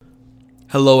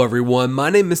Hello everyone, my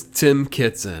name is Tim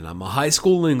Kitson. I'm a high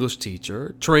school English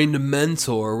teacher, trained to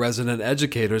mentor resident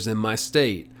educators in my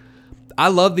state. I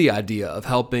love the idea of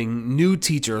helping new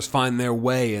teachers find their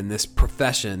way in this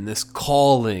profession, this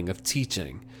calling of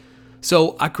teaching.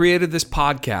 So I created this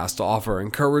podcast to offer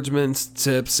encouragement,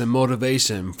 tips, and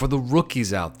motivation for the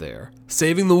rookies out there,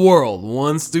 saving the world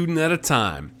one student at a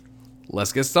time.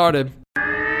 Let's get started.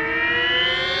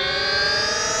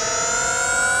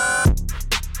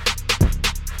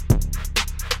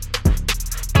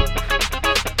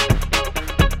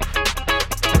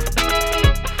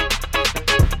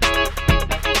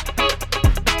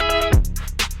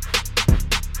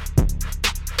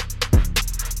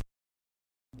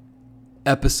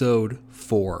 Episode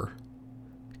 4.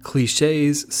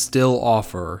 Clichés still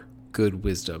offer good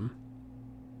wisdom.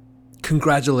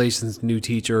 Congratulations, new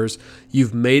teachers.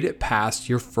 You've made it past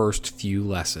your first few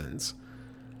lessons.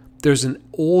 There's an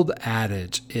old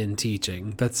adage in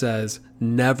teaching that says,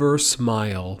 never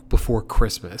smile before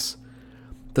Christmas.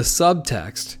 The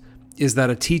subtext is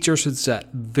that a teacher should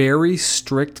set very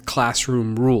strict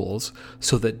classroom rules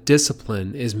so that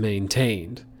discipline is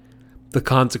maintained. The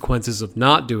consequences of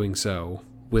not doing so,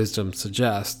 wisdom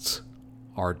suggests,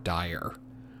 are dire.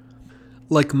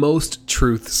 Like most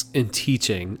truths in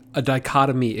teaching, a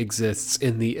dichotomy exists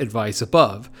in the advice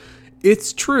above.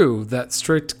 It's true that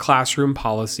strict classroom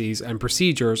policies and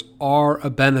procedures are a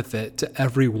benefit to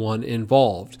everyone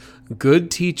involved.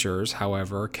 Good teachers,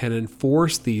 however, can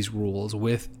enforce these rules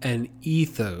with an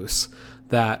ethos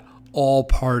that all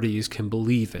parties can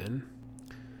believe in.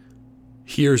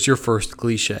 Here's your first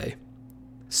cliché.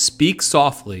 Speak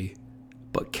softly,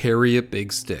 but carry a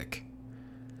big stick.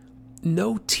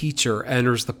 No teacher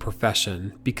enters the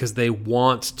profession because they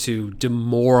want to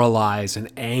demoralize and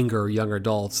anger young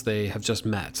adults they have just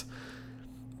met.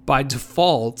 By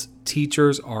default,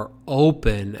 teachers are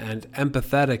open and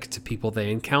empathetic to people they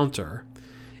encounter.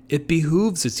 It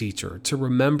behooves a teacher to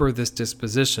remember this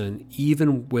disposition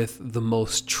even with the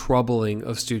most troubling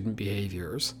of student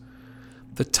behaviors.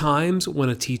 The times when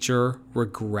a teacher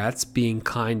regrets being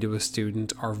kind to a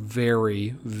student are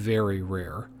very, very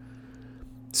rare.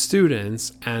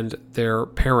 Students, and their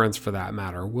parents for that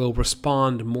matter, will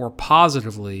respond more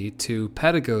positively to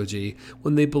pedagogy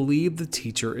when they believe the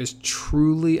teacher is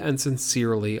truly and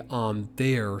sincerely on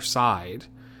their side.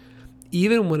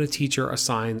 Even when a teacher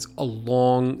assigns a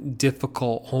long,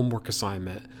 difficult homework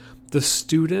assignment, the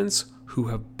students who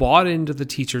have bought into the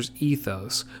teacher's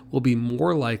ethos will be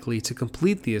more likely to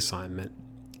complete the assignment,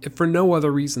 if for no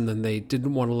other reason than they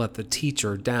didn't want to let the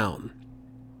teacher down.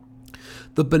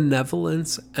 The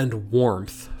benevolence and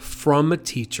warmth from a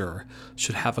teacher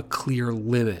should have a clear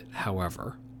limit,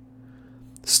 however.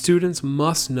 Students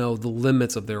must know the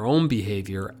limits of their own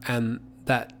behavior and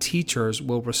that teachers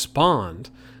will respond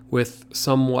with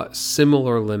somewhat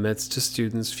similar limits to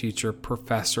students' future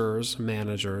professors,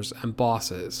 managers, and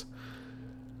bosses.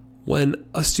 When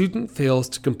a student fails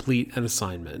to complete an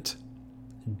assignment,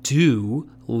 do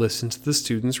listen to the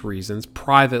student's reasons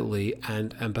privately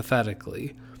and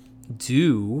empathetically.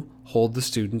 Do hold the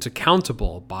student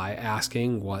accountable by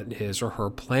asking what his or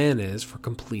her plan is for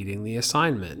completing the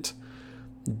assignment.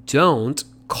 Don't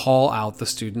call out the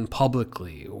student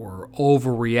publicly or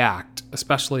overreact,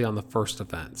 especially on the first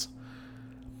offense.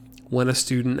 When a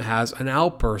student has an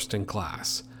outburst in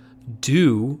class,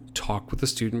 do talk with the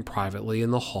student privately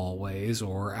in the hallways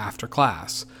or after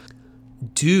class.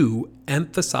 Do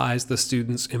emphasize the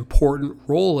student's important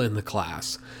role in the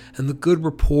class and the good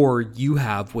rapport you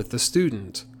have with the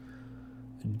student.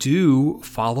 Do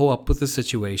follow up with the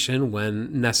situation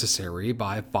when necessary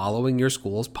by following your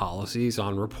school's policies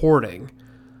on reporting.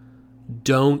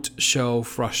 Don't show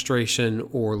frustration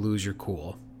or lose your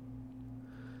cool.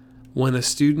 When a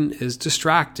student is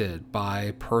distracted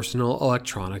by personal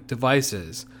electronic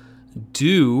devices,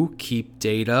 do keep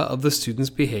data of the student's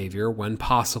behavior when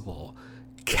possible.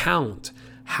 Count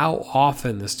how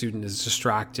often the student is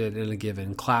distracted in a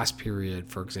given class period,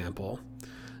 for example.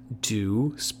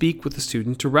 Do speak with the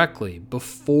student directly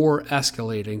before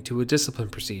escalating to a discipline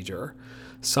procedure.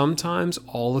 Sometimes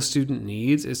all the student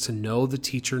needs is to know the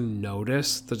teacher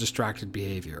noticed the distracted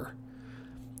behavior.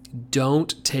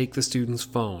 Don't take the student's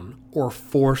phone or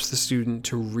force the student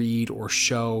to read or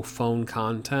show phone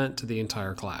content to the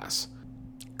entire class.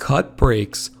 Cut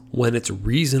breaks when it's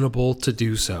reasonable to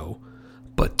do so,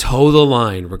 but toe the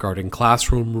line regarding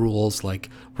classroom rules like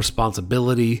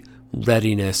responsibility,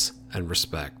 readiness, and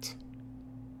respect.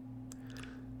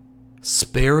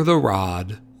 Spare the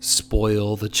rod,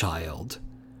 spoil the child.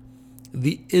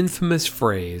 The infamous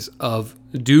phrase of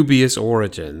dubious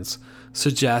origins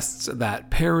suggests that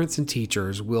parents and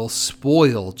teachers will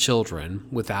spoil children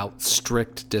without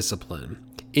strict discipline,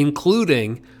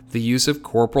 including the use of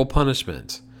corporal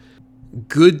punishment.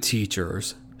 Good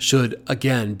teachers should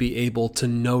again be able to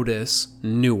notice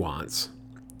nuance.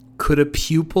 Could a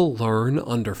pupil learn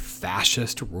under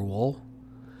fascist rule?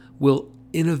 Will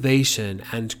innovation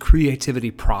and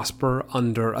creativity prosper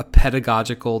under a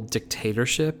pedagogical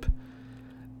dictatorship?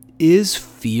 Is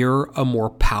fear a more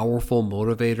powerful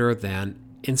motivator than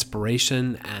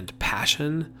inspiration and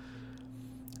passion?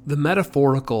 The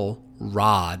metaphorical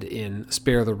rod in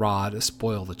Spare the Rod,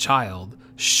 Spoil the Child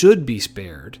should be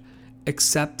spared,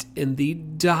 except in the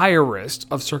direst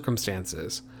of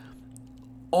circumstances.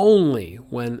 Only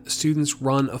when students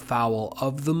run afoul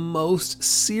of the most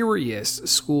serious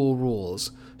school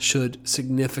rules should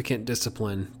significant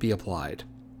discipline be applied.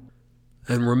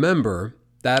 And remember,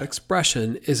 that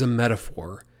expression is a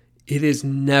metaphor. It is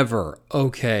never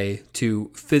okay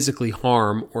to physically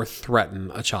harm or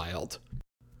threaten a child.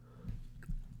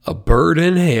 A bird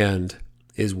in hand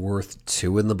is worth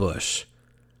two in the bush.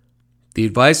 The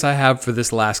advice I have for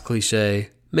this last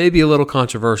cliche may be a little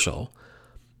controversial.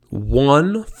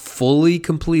 One fully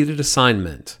completed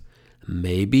assignment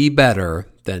may be better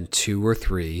than 2 or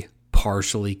 3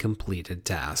 partially completed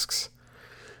tasks.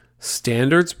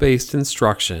 Standards-based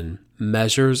instruction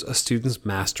measures a student's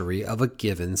mastery of a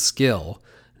given skill,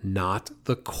 not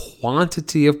the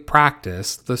quantity of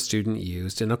practice the student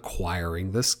used in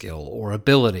acquiring the skill or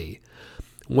ability.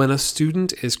 When a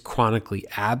student is chronically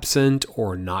absent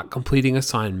or not completing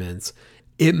assignments,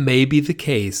 it may be the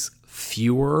case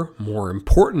fewer, more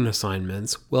important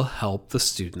assignments will help the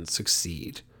student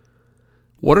succeed.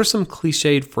 What are some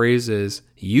cliched phrases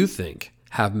you think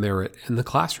have merit in the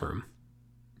classroom?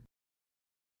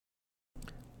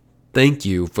 Thank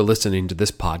you for listening to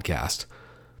this podcast.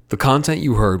 The content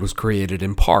you heard was created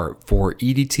in part for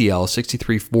EDTL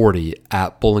 6340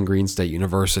 at Bowling Green State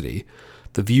University.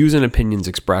 The views and opinions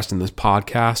expressed in this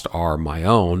podcast are my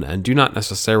own and do not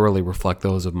necessarily reflect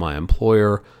those of my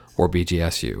employer or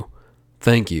BGSU.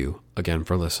 Thank you again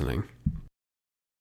for listening.